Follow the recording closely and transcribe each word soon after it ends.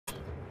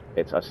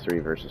it's us 3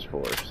 versus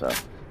 4. So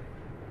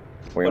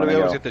where do we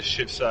always get the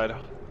shit side?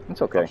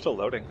 It's okay. I'm still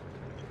loading.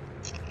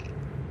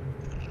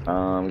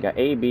 We got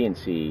A, B, and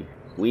C.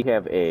 We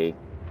have A.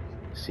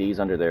 C's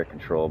under their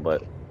control,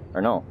 but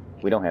or no,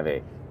 we don't have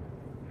A.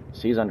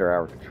 C's under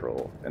our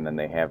control, and then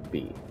they have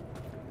B.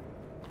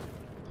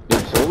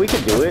 Dude, so we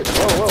could do it.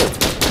 Whoa, whoa.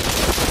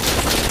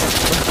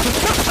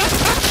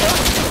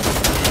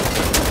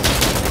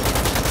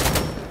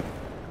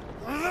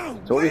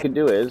 So what we could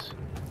do is, do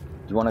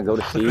you want to go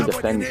to C,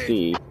 defend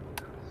C,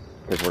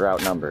 because we're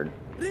outnumbered.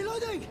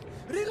 Reloading!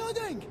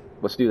 Reloading!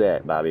 Let's do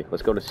that, Bobby.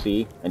 Let's go to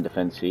C and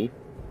defend C.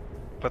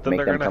 But then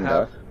Make they're them gonna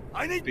come have to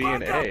us. B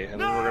and A,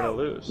 and then we're gonna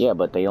lose. Yeah,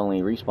 but they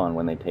only respawn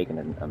when they take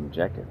an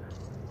objective.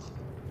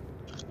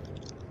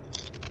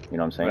 You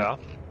know what I'm saying? Yeah.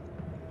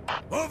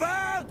 Move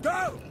out!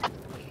 Go!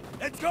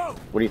 Let's go!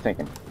 What are you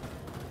thinking?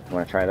 You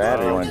want to try that,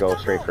 or you want to go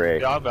straight for A?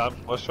 Yeah, I'm down.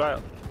 Let's try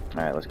it.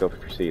 Alright, let's go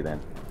for C then.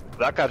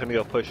 That guy's gonna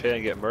go push A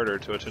and get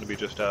murdered, so it's gonna be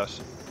just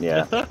us.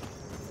 Yeah.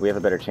 We have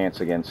a better chance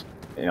against,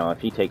 you know, if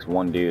he takes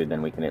one dude,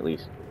 then we can at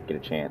least get a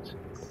chance.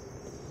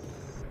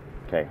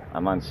 Okay,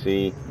 I'm on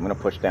C. I'm gonna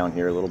push down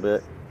here a little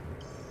bit.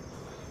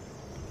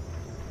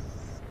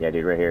 Yeah,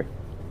 dude, right here.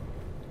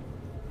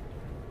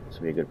 This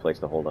would be a good place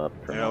to hold up.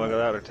 Yeah, look at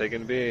that. They're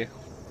taking B.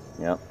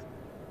 Yep.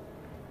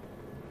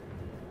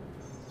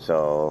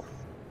 So...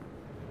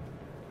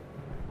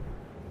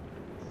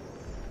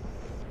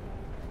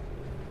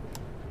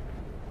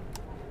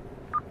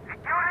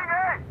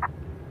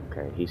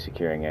 Okay, he's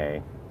securing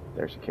A.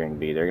 They're securing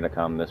B. They're gonna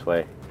come this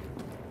way.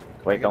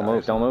 Wait, don't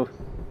move, don't move.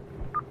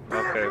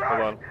 Okay,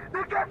 hold on.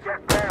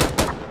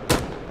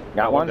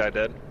 Got one? Guy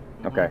dead.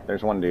 Okay,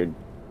 there's one dude.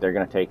 They're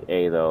gonna take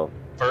A though.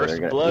 First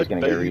So blood, he's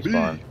gonna baby. get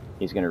respawn.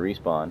 He's gonna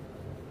respawn.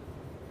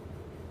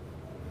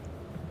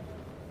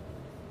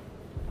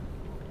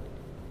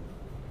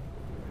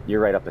 You're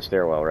right up the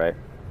stairwell, right?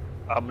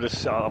 I'm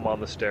on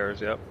the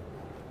stairs. Yep.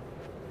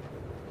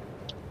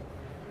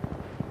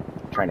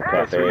 Trying to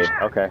cap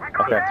A. Okay,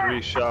 okay.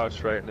 3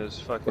 shots right in his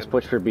fucking. Let's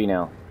push for B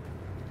now.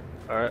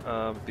 All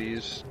right.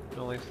 B's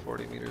only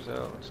 40 meters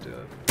out. Let's do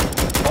it.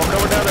 Oh no,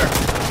 we're down there.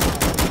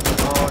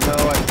 Oh no,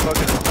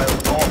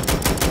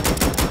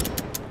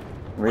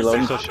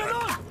 Reloading.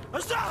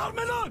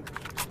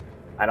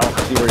 I don't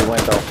see where he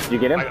went though. Did you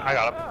get him? I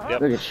got him. Yep.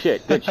 Good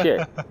shit. Good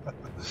shit.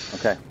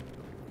 Okay.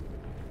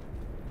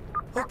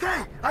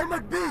 Okay, I'm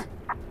at B.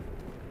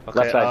 Okay.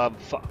 Left side.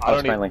 I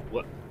don't friendly. need.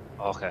 What?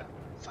 Okay.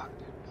 Fuck.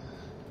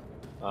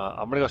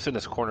 I'm gonna go sit in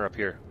this corner up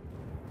here.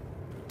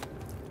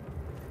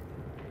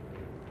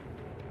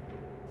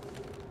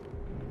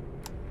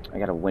 I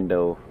got a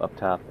window up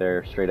top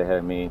there, straight ahead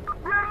of me.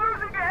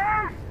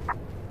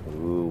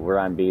 Ooh, we're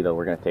on B though.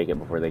 We're gonna take it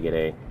before they get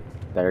A.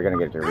 They're gonna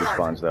get their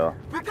respawns though.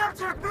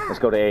 Let's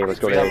go to A. Let's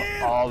go to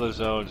A. All the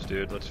zones,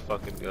 dude. Let's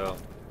fucking go.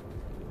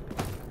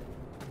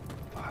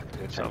 Fuck,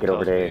 dude. Try to get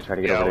over to A. Try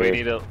to get over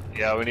to A.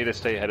 Yeah, we need to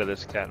stay ahead of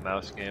this cat and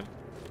mouse game.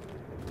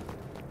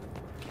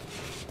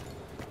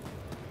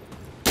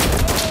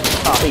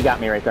 Oh, he got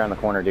me right there on the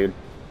corner, dude.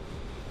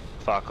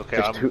 Fuck.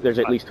 Okay. There's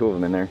at least 2 of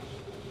them in there.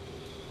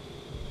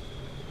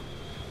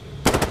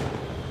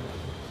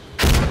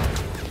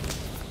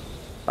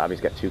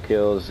 Bobby's got 2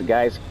 kills. The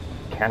guy's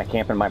kind of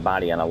camping my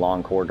body on a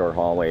long corridor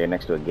hallway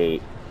next to a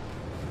gate.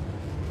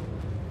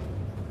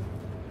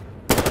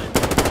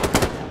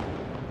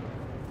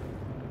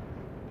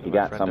 He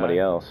got somebody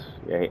else.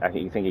 Yeah, I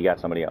think he got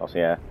somebody else,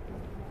 yeah.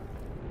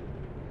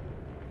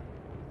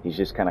 He's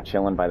just kind of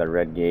chilling by the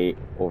red gate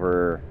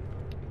over...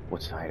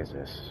 What side is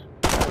this?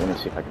 Let me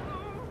see if I can...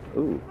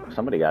 Ooh,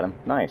 somebody got him.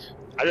 Nice.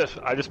 I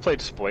just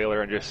played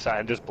spoiler and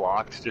just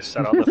blocked, just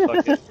sat on the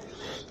fucking...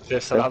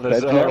 just sat on the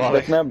zone.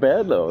 That's not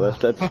bad though.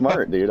 That's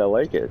smart, dude. I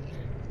like it.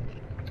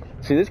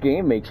 See, this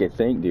game makes you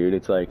think, dude.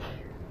 It's like,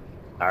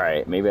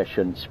 alright, maybe I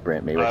shouldn't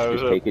sprint. Maybe I should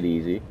just take it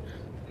easy.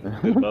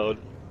 Good mode.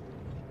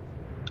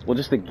 Well,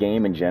 just the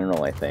game in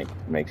general, I think,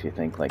 makes you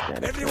think like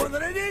that. Everyone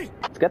ready?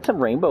 It's got some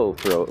rainbow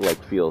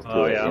feels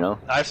to it, yeah. you know?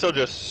 I'm still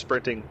just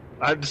sprinting.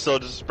 I'm still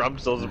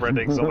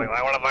sprinting, so I'm like,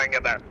 I want to fucking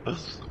get that.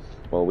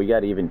 Well, we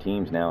got even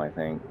teams now, I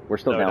think. We're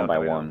still down by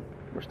 1.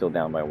 We're still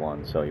down by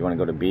 1. So you want to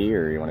go to B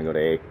or you want to go to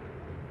A?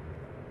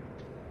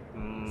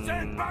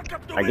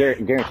 I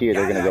guarantee you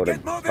they're going to go to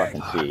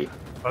fucking C.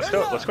 Let's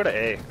go to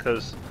A,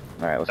 because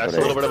Alright, that's a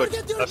little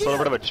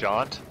bit of a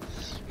jaunt.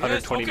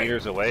 120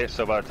 meters away,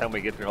 so by the time we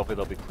get there, hopefully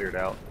they'll be cleared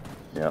out.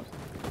 Yep.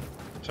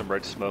 Some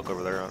red smoke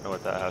over there. I don't know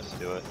what that has to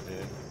do with.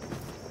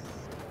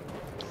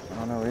 I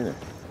don't know either.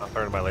 I'm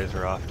turning my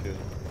laser off too.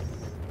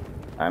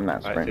 I'm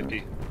not sprinting.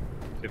 Alright,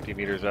 50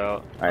 meters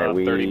out. Alright,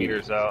 we 30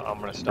 meters out. I'm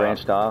gonna stop.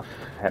 Branched off.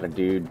 Had a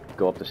dude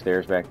go up the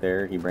stairs back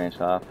there. He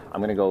branched off. I'm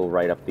gonna go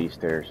right up these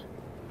stairs.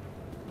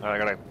 Alright,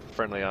 I got a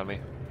friendly on me.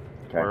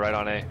 Okay. We're right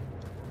on A.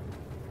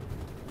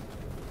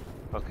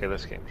 Okay,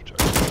 this game's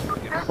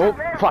Oh,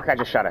 fuck, I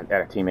just shot at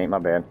a teammate, my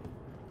bad.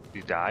 Did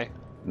you die?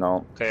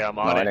 No. Okay, I'm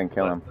on No, it. I didn't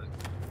kill him.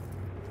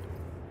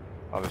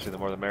 Obviously, the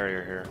more the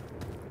merrier here.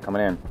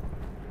 Coming in.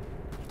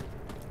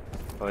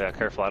 Oh yeah,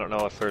 careful. I don't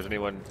know if there's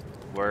anyone,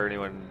 what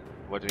anyone's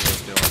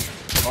doing.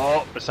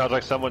 Oh, it sounds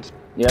like someone's...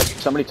 Yep,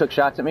 somebody took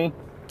shots at me.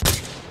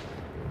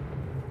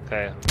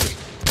 Okay.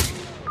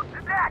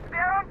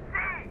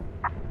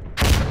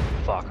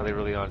 Fuck, are they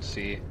really on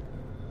C?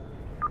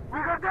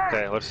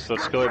 Okay, let's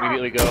go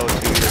immediately go to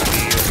your B.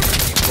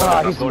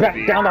 He's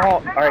back down the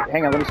hall. Alright,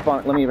 hang on, let me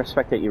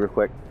spectate you real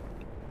quick.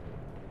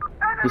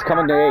 He's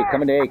coming to A,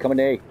 coming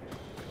to A.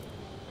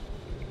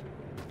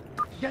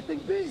 Getting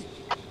B.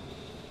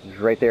 He's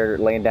right there,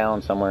 laying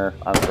down somewhere.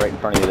 I'm right in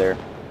front of you there.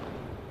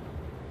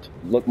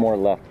 Look more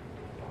left.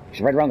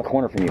 He's right around the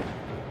corner from you.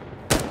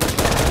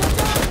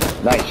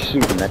 Nice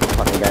shooting, that's the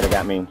fucking guy that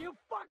got me. You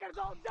fuckers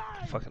all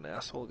die. Fucking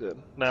asshole,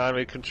 good. Now, I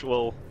mean,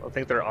 control. I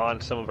think they're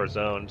on some of our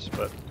zones,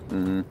 but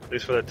at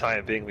least for the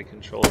time being, we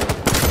control them.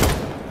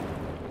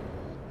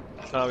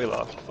 Oh, we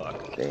lost.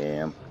 Fuck.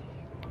 Damn.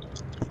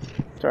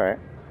 It's alright.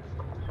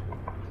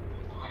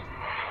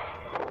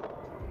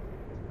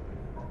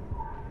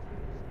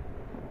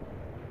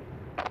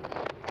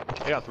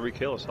 I got 3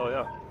 kills. Hell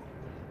yeah.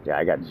 Yeah,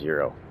 I got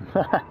 0.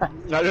 I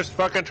just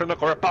fucking turned the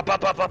corner. Pop,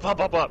 pop, pop, pop, pop,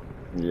 pop, pop.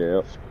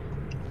 Yep.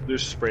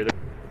 Just spray it.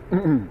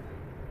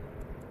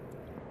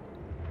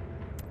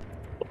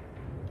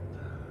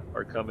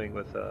 Are coming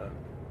with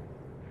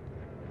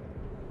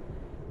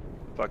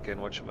fucking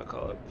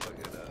whatchamacallit,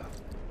 fucking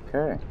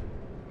Okay.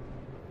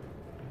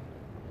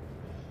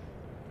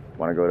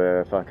 Wanna go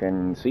to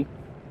fucking C?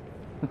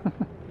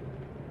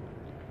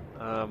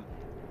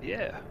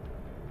 Yeah.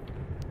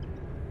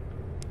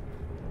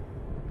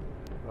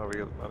 Are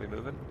we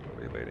moving? Or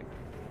are we waiting?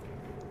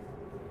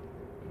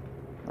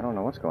 I don't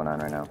know what's going on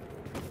right now.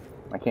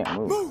 I can't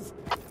move. Move.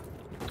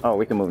 Oh,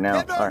 we can move now.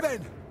 Get Alright.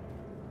 moving.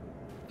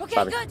 Okay,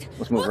 Bobby, good.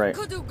 let's move right.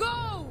 Could you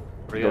go?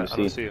 Where you Go at? to I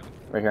don't C. see you.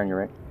 Right here on your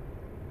right.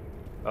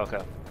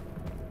 Okay.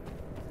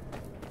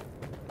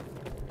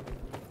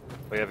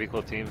 We have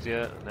equal teams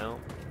yet? No?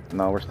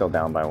 No, we're still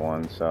down by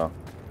 1, so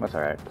that's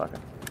alright. Fuck it.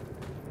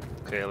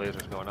 Okay,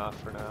 laser's going off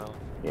for now.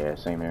 Yeah,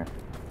 same here.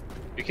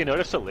 You can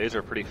notice the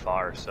laser pretty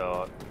far,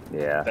 so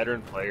Yeah.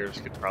 veteran players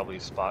could probably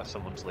spot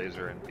someone's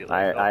laser and be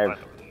like,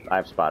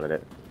 I've spotted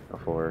it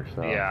before,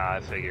 so. Yeah, I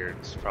figured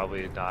it's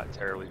probably not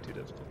terribly too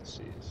difficult to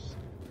see.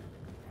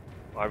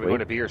 Are we going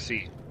to B or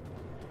C?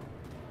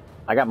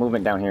 I got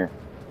movement down here.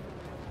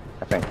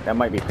 I think that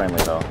might be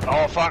friendly though.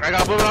 Oh fuck! I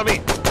got movement on me.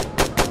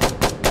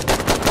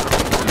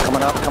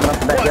 Coming up,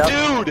 back up.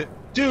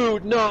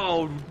 Dude,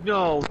 no.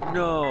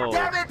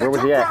 Damn it, Where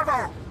was he at?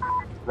 Bravo.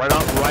 Right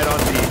on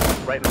B,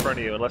 right in front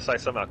of you. Unless I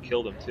somehow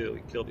killed him too.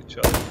 We killed each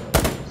other.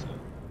 So.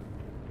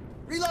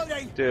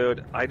 Reloading.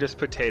 Dude, I just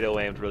potato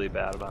aimed really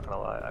bad. I'm not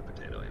gonna lie. I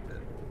potato aimed it.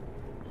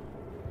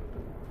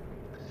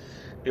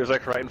 He was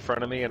like right in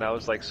front of me, and I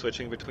was like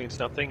switching between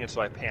something, and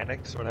so I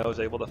panicked. So when I was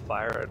able to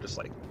fire, I just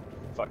like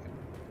fucking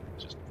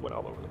just went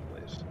all over the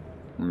place.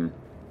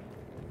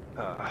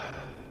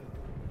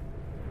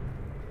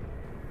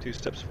 2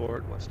 steps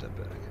forward, 1 step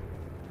back.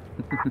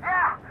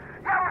 Yeah,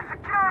 we're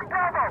securing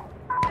Bravo.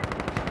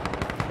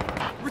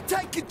 We're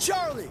taking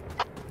Charlie.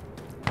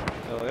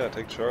 Oh yeah,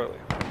 take Charlie.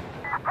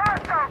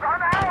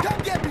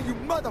 Come get me, you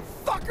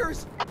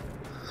motherfuckers.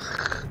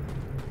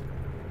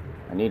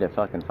 I need to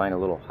fucking find a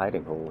little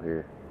hiding hole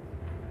here.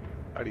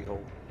 Hidey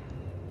hole.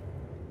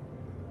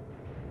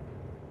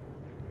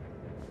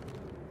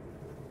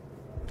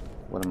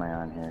 What am I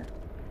on here?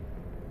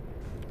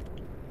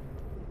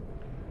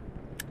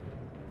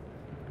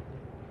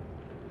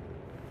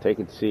 Take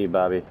it to C,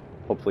 Bobby.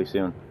 Hopefully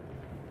soon.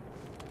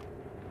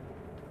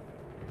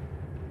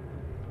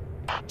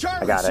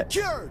 Charlie I got it.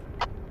 secured.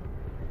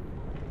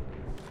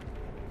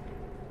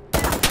 Oh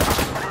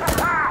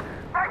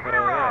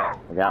yeah.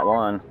 I got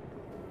 1.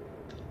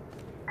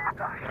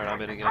 Alright,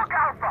 I'm in again.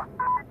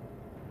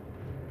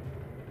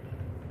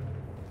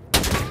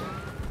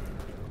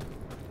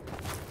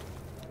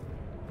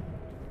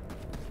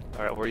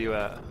 Alright, where are you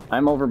at?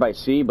 I'm over by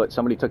C, but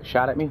somebody took a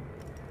shot at me.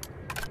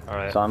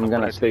 Alright. So I'm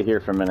gonna stay here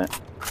for a minute.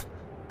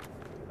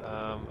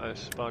 I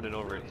spawned in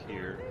over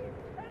here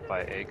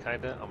by A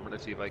kinda. I'm gonna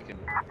see if I can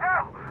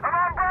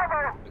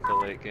make a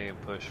late game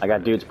push. I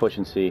got dudes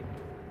pushing C.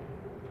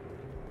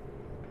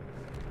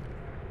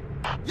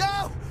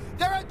 Yo,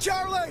 they're at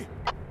Charlie.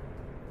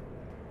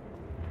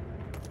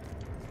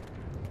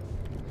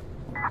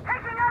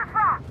 Taking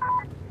Alpha.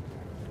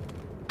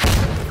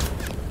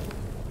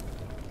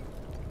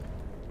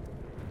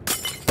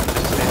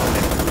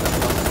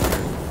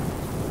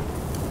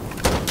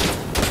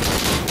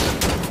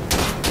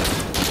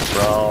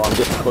 Bro, I'm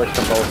getting pushed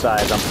from both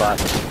sides. I'm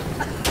fucked.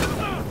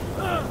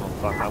 Oh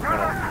fuck, I'm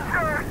gonna...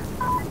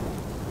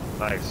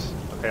 Nice.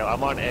 Okay,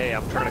 I'm on A.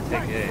 I'm trying to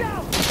take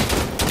A.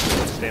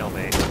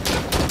 Stalemate.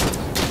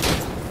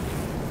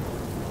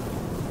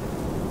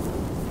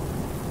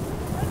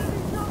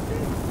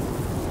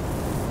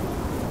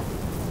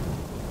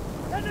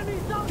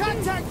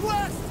 Contact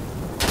west.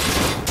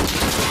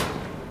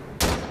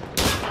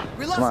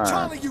 We Come lost on.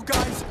 Charlie, you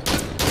guys.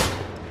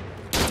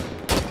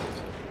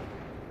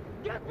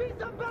 Get me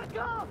some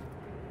backup.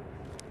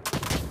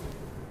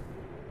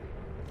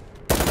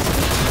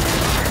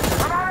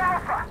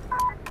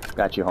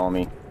 Got you,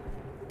 homie.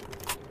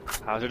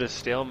 How's it a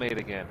stalemate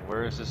again?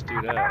 Where is this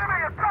dude at?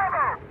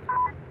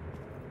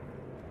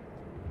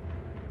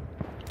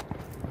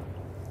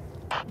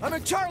 I'm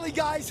in Charlie,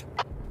 guys.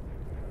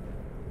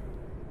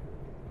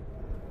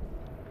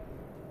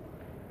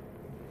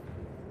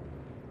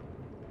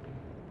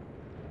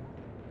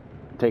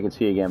 Taking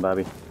C again,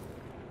 Bobby.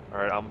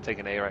 Alright, I'm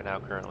taking A right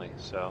now currently,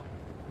 so.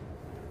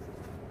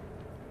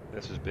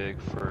 This is big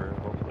for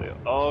hopefully.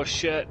 Oh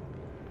shit!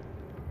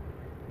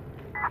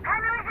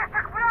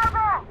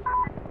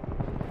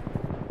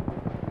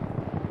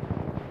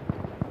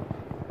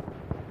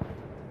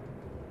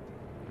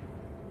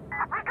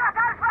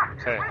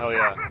 Okay, hell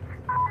yeah.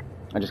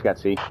 I just got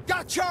C.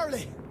 Got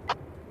Charlie.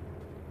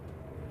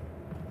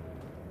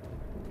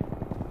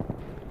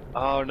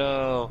 Oh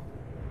no.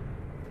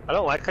 I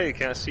don't like how you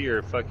can't see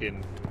your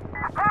fucking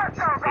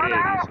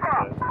K80s.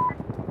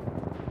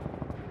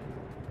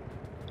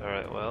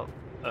 Alright, well,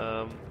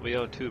 we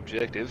own 2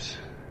 objectives,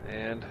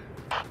 and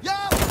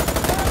Yeah,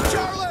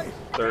 Charlie.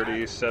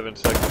 37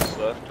 seconds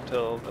left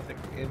until I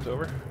think the game's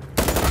over.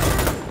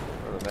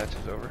 Or the match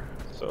is over.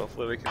 So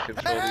hopefully we can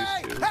control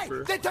Hey, these two hey,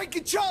 for they're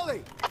taking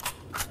Charlie.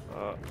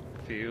 a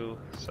few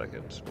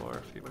seconds more,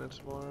 a few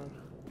minutes more.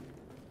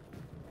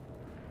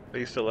 Are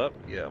you still up?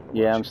 Yeah.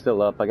 Yeah, I'm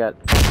still up. I got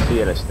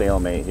C at a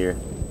stalemate here.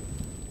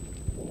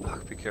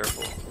 Fuck, be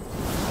careful.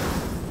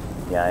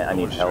 Yeah, I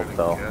need help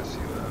though.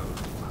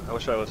 I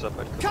wish I was up.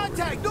 I'd come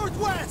Contact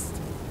northwest.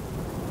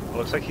 over.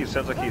 Looks like he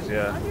sounds like he's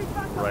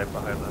right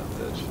behind that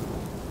bitch.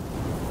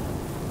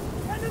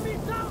 Enemy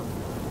down.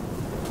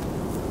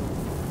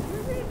 We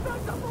need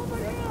backup over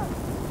here.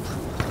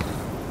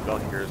 All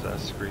he hears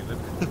us screaming.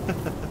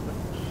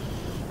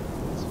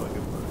 It's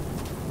fucking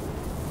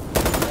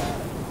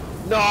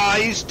funny.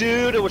 Nice,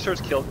 dude! I wish I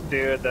was killed.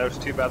 Dude, that was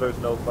too bad there was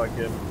no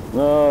fucking...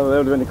 Oh, that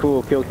would have been a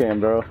cool kill cam,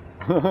 bro.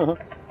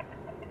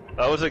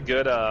 That was a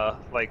good,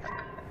 like,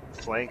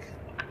 flank.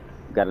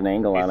 Got an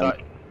angle on him.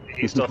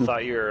 He still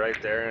thought you were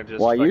right there and just...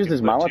 Well, I used his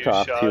fucking put 2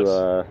 Molotov shots.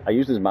 to, I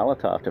used his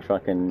Molotov to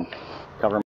fucking cover